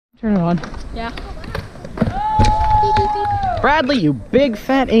Turn it on. Yeah. Bradley, you big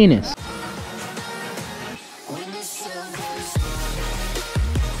fat anus.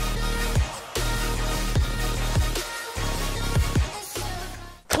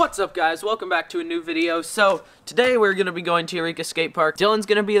 What's up, guys? Welcome back to a new video. So today we're gonna be going to Eureka Skate Park. Dylan's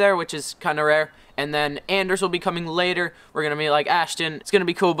gonna be there, which is kind of rare, and then Anders will be coming later. We're gonna meet like Ashton. It's gonna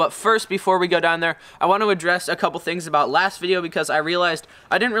be cool. But first, before we go down there, I want to address a couple things about last video because I realized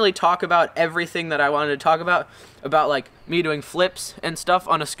I didn't really talk about everything that I wanted to talk about like me doing flips and stuff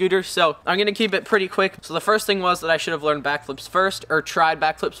on a scooter. So I'm gonna keep it pretty quick. So the first thing was that I should have learned backflips first, or tried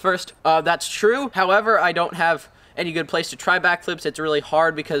backflips first. That's true. However, I don't have any good place to try backflips. It's really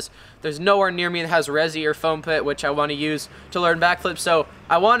hard because there's nowhere near me that has resi or foam pit, which I want to use to learn backflips. So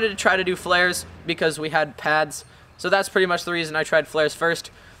I wanted to try to do flares because we had pads. So that's pretty much the reason I tried flares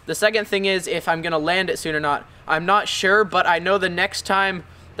first. The second thing is if I'm gonna land it soon or not. I'm not sure, but I know the next time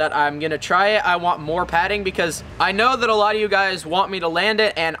that I'm gonna try it, I want more padding because I know that a lot of you guys want me to land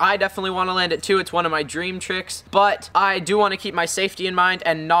it, and I definitely want to land it too. It's one of my dream tricks, but I do want to keep my safety in mind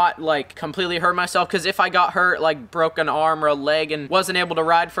and not like completely hurt myself, because if I got hurt, like broke an arm or a leg and wasn't able to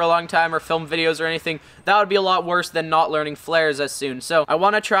ride for a long time or film videos or anything, that would be a lot worse than not learning flares as soon. So I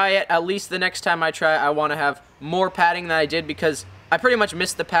want to try it. At least the next time I try it, I want to have more padding than I did, because I pretty much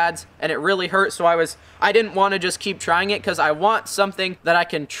missed the pads and it really hurt. So I didn't want to just keep trying it, because I want something that I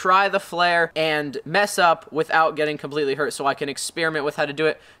can try the flare and mess up without getting completely hurt, so I can experiment with how to do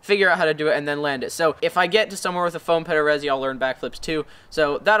it, figure out how to do it, and then land it. So if I get to somewhere with a foam pit or resi, I'll learn backflips too.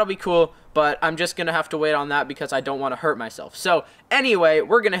 So that'll be cool, but I'm just gonna have to wait on that because I don't want to hurt myself. So anyway,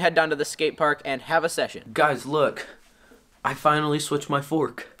 we're gonna head down to the skate park and have a session. Guys, look, I finally switched my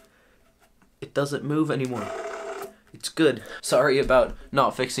fork. It doesn't move anymore. It's good. Sorry about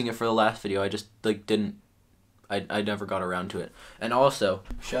not fixing it for the last video. I just like I never got around to it. And also,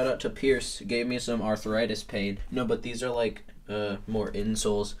 shout out to Pierce, gave me some arthritis pain. No, but these are like more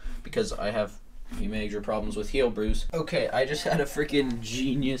insoles because I have major problems with heel bruise. Okay, I just had a freaking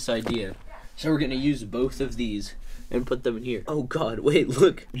genius idea. So we're gonna use both of these and put them in here. Oh god, wait,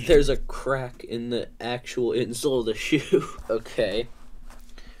 look. There's a crack in the actual insole of the shoe. Okay.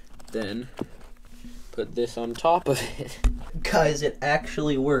 Then put this on top of it. Guys, it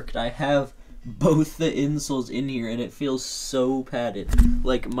actually worked. I have both the insoles in here and it feels so padded.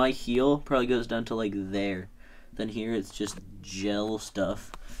 Like my heel probably goes down to like there. Then here it's just gel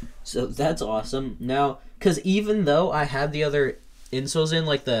stuff. So that's awesome. Now, because even though I had the other insoles in,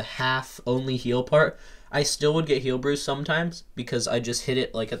 like the half only heel part, I still would get heel bruise sometimes because I just hit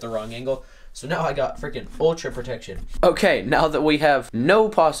it like at the wrong angle. So now I got freaking ultra protection. Okay, now that we have no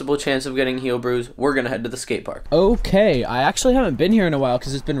possible chance of getting heel bruise, we're gonna head to the skate park. Okay, I actually haven't been here in a while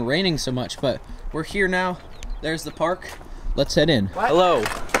because it's been raining so much, but we're here now. There's the park. Let's head in. What? Hello.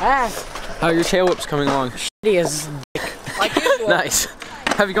 Ah. How are your tail whips coming along? Shitty as like usual. Nice.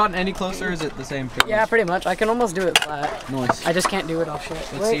 Have you gotten any closer, or is it the same? Yeah, pretty much. I can almost do it flat. Nice. I just can't do it off shit.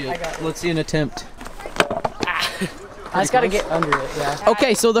 Let's see an attempt. I just gotta get under it, yeah.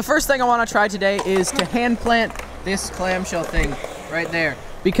 Okay, so the first thing I want to try today is to hand plant this clamshell thing right there.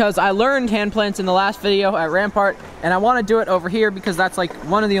 Because I learned hand plants in the last video at Rampart, and I want to do it over here because that's like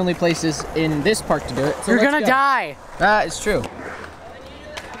one of the only places in this park to do it. So you're gonna die. That is true.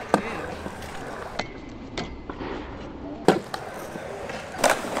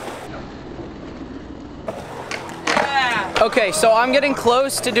 Okay, so I'm getting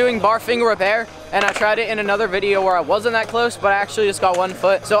close to doing bar finger repair, and I tried it in another video where I wasn't that close, but I actually just got 1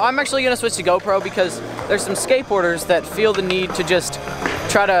 foot. So I'm actually gonna switch to GoPro because there's some skateboarders that feel the need to just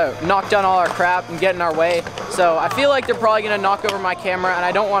try to knock down all our crap and get in our way. So I feel like they're probably gonna knock over my camera, and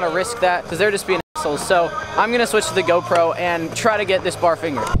I don't wanna risk that because they're just being assholes. So I'm gonna switch to the GoPro and try to get this bar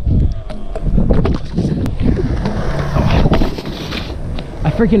finger.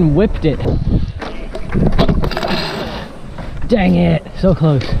 I freaking whipped it. Dang it, so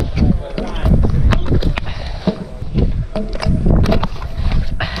close.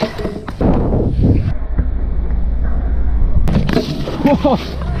 Whoa.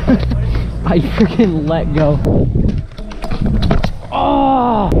 I freaking let go.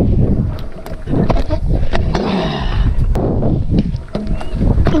 Oh!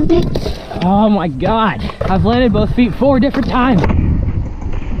 Oh my god. I've landed both feet 4 different times.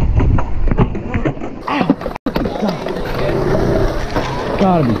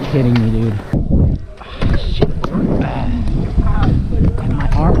 Gotta be kidding me, dude. Oh, shit. My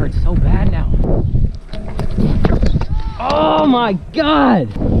arm hurts so bad now. Oh my god!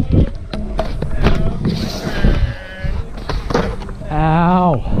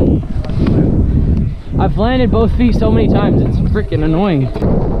 Ow. I've landed both feet so many times, it's freaking annoying.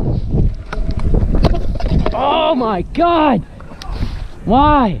 Oh my God!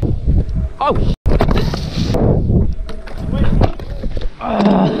 Why? Oh!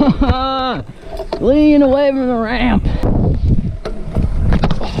 Lean away from the ramp.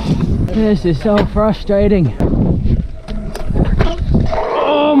 This is so frustrating.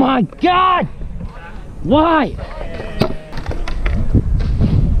 Oh my God! Why?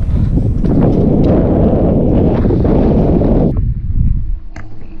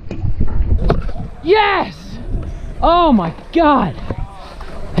 Yes! Oh my God!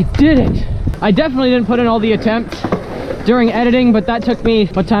 I did it! I definitely didn't put in all the attempts during editing, but that took me,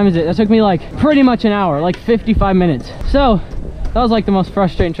 what time is it? That took me like pretty much an hour, like 55 minutes. So that was like the most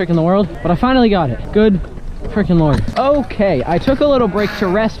frustrating trick in the world, but I finally got it. Good freaking Lord. Okay, I took a little break to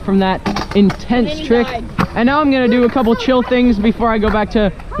rest from that intense trick, and now I'm gonna do a couple chill things before I go back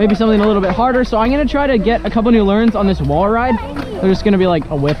to maybe something a little bit harder. So I'm gonna try to get a couple new learns on this wall ride. There's just gonna be like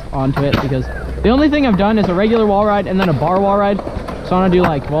a whip onto it, because the only thing I've done is a regular wall ride and then a bar wall ride. So I'm gonna do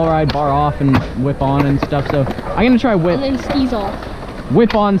like wall ride, bar off, and whip on and stuff. So I'm gonna try whip. And then skis off.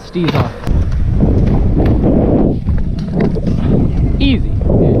 Whip on, skis off. Easy. Yeah,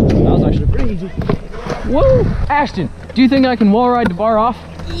 that was actually pretty easy. Whoa! Ashton, do you think I can wall ride the bar off?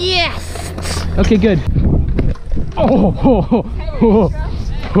 Yes! Okay, good. Oh,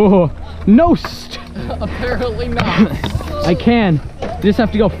 no. Apparently not. I can. You just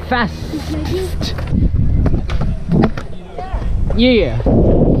have to go fast. Yeah.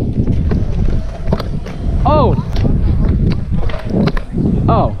 Oh.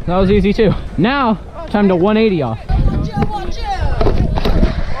 Oh, that was easy too. Now, time to 180 off.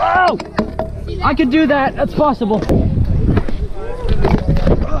 Oh! I could do that. That's possible.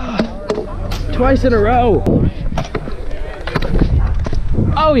 Twice in a row.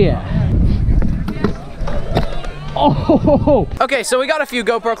 Oh yeah. Oh. Okay, so we got a few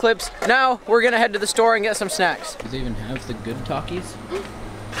GoPro clips. Now we're gonna head to the store and get some snacks. Does it even have the good talkies?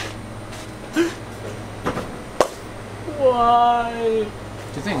 Why?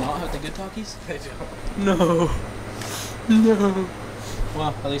 Do they not have the good talkies? They don't. No. No.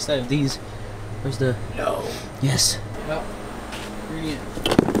 Well, at least I have these. Where's the... No. Yes. Well, We're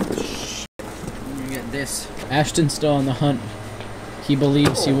gonna get this. Ashton's still on the hunt. He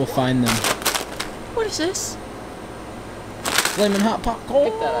believes he will find them. what is this? Flamin' hot popcorn!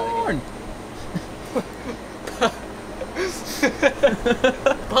 Get that out of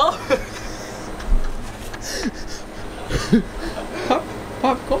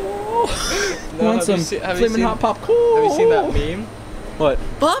Popcorn! No, Want some flamin' hot popcorn? Have you seen that meme? What?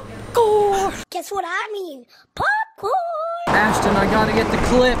 Popcorn! Guess what I mean? Popcorn! Ashton, I gotta get the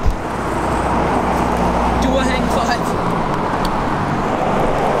clip. Do a hang five.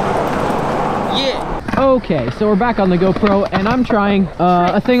 Yeah. Okay, so we're back on the GoPro, and I'm trying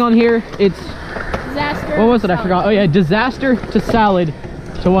a thing on here. It's... Disaster. What was it? I forgot. Oh yeah, disaster to salad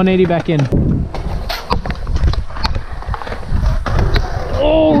to 180 back in.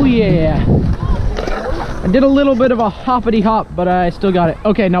 Oh yeah! I did a little bit of a hoppity hop, but I still got it.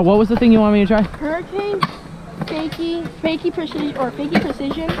 Okay, now what was the thing you want me to try? Hurricane, fakey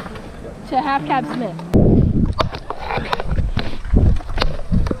precision to half cab Smith.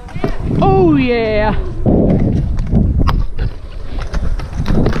 Oh yeah!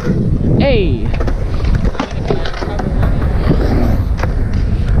 Hey!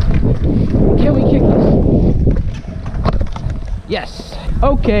 Can we kick this? Yes!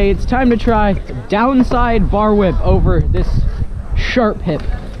 Okay, it's time to try downside bar whip over this sharp hip.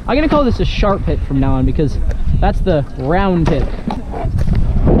 I'm gonna call this a sharp hip from now on because that's the round hip.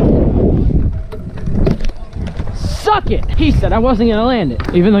 Suck it! He said I wasn't gonna land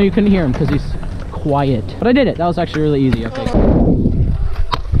it, even though you couldn't hear him because he's quiet. But I did it. That was actually really easy. Okay.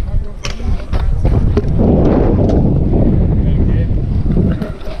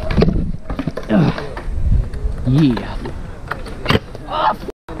 Yeah.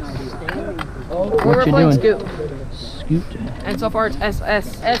 What you doing? Scoot. Scoot. And so far it's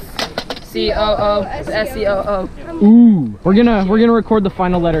S-S-S-C-O-O. It's S-C-O-O. Ooh. We're gonna record the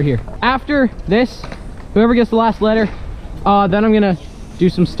final letter here. After this, whoever gets the last letter, then I'm gonna do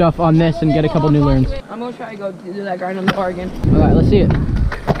some stuff on this and get a couple new learns. I'm gonna try to go do that grind on the bar again. Alright, let's see it.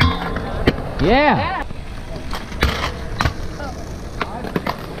 Yeah!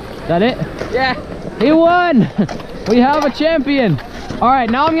 Is that it? Yeah. He won! We have a champion!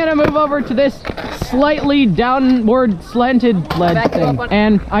 Alright, now I'm gonna move over to this slightly downward slanted ledge thing.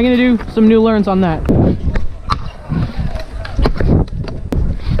 And I'm gonna do some new learns on that.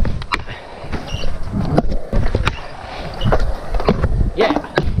 Yeah!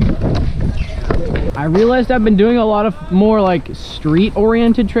 I realized I've been doing a lot of more like street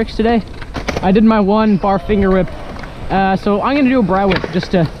oriented tricks today. I did my 1 bar finger whip. So I'm gonna do a brow whip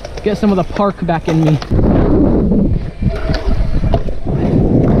just to get some of the park back in me.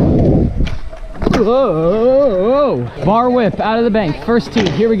 Whoa. Bar whip out of the bank. First tee.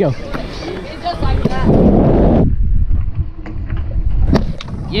 Here we go.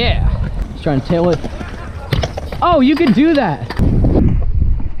 Yeah. Just trying to tail it. Oh, you can do that.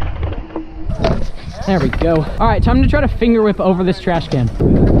 There we go. All right, time to try to finger whip over this trash can.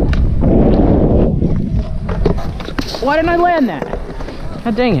 Why didn't I land that?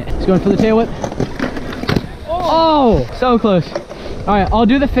 God dang it. It's going for the tail whip. Oh, so close. All right, I'll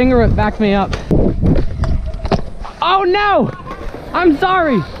do the finger whip, back me up. Oh no! I'm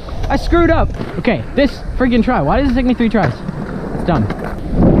sorry. I screwed up. Okay, this freaking try. Why does it take me 3 tries? It's done.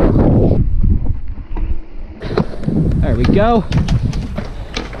 There we go.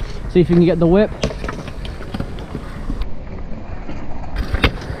 See if you can get the whip.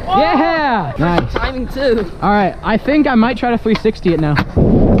 Oh! Yeah! Nice. Timing too. All right, I think I might try to 360 it now.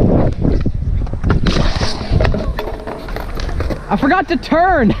 I forgot to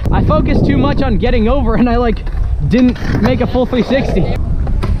turn. I focused too much on getting over and I like didn't make a full 360.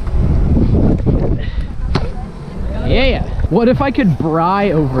 Yeah. What if I could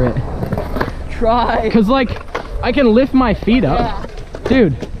bri over it? Try. Cause like I can lift my feet up. Yeah.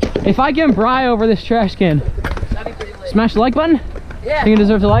 Dude, if I can bri over this trash can, that'd be pretty lit. Smash the like button? Yeah. Think it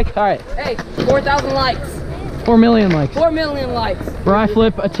deserves a like? All right. Hey, 4,000 likes. 4 million likes. 4 million likes. Bri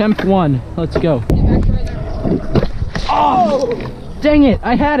flip attempt 1. Let's go. Oh! Dang it,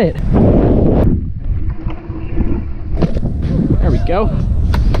 I had it. There we go.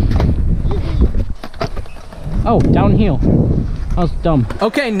 Oh, downhill. That was dumb.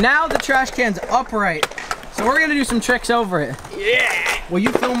 Okay, now the trash can's upright. So we're gonna do some tricks over it. Yeah! Will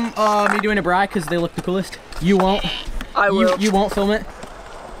you film me doing a bri because they look the coolest? You won't? I will. You won't film it?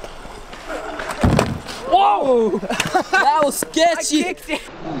 Whoa! That was sketchy. I kicked it.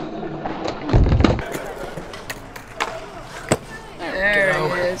 There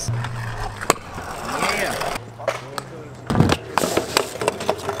it is. Yeah.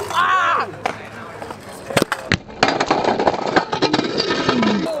 Ah!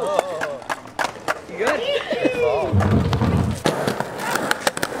 You good?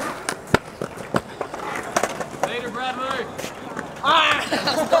 Later, Bradley.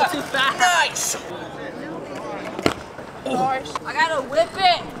 Ah! Too fast. Nice. I gotta whip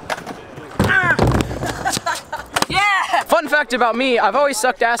it. Ah! Yeah! Fun fact about me, I've always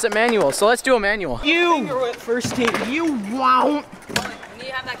sucked ass at manual, so let's do a manual. You! First team. You won't. We need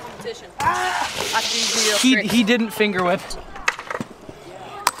to have that competition. He didn't finger whip.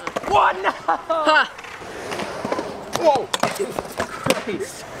 What? No! Huh. Whoa!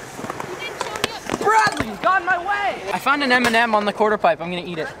 Christ. Bradley's got in my way! I found an M&M on the quarter pipe. I'm gonna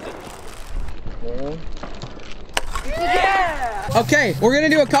eat it. Yeah! Okay, we're gonna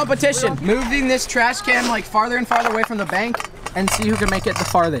do a competition. Moving this trash can like farther and farther away from the bank and see who can make it the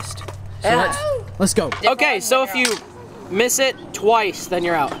farthest. So Yeah. let's go. Okay, so if you miss it twice, then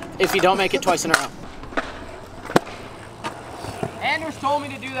you're out. If you don't make it twice in a row. Anders told me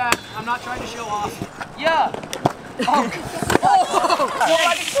to do that. I'm not trying to show off. Yeah. Oh.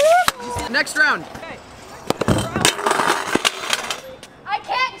 Oh. Next round. I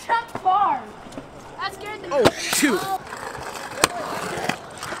can't jump far. That scared the Oh, shoot.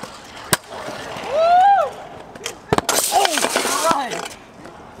 Oh, right.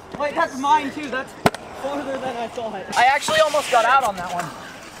 Wait, that's mine too. That's farther than I thought. I actually almost got out on that one.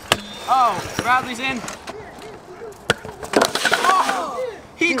 Oh, Bradley's in. Oh,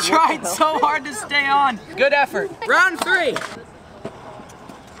 he tried so hard to stay on. Good effort. Round 3.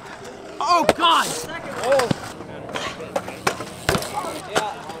 Oh, God. Oh.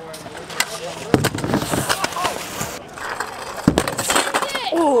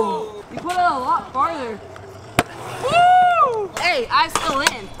 Oh, you put it a lot farther. Woo! Hey, I'm still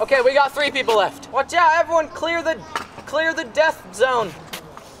in. Okay, we got 3 people left. Watch out, everyone! Clear the death zone.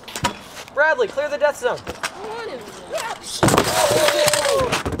 Bradley, clear the death zone.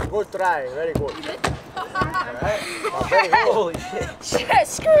 Good try, very good. Alright, very good. Holy shit. Shit,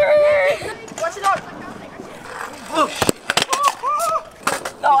 screw it. Watch it out.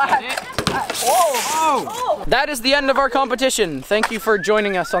 No, Whoa! That is the end of our competition. Thank you for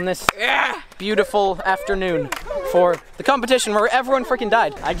joining us on this beautiful afternoon for the competition where everyone freaking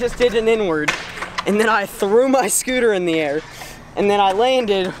died. I just did an inward, and then I threw my scooter in the air, and then I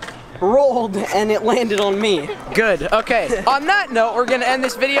landed, rolled, and it landed on me. Good, okay. On that note, we're gonna end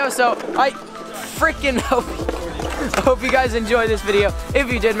this video, so I freaking hope you guys enjoyed this video.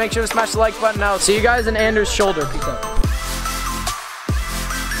 If you did, make sure to smash the like button. I'll see you guys in Anders' shoulder. Peace out.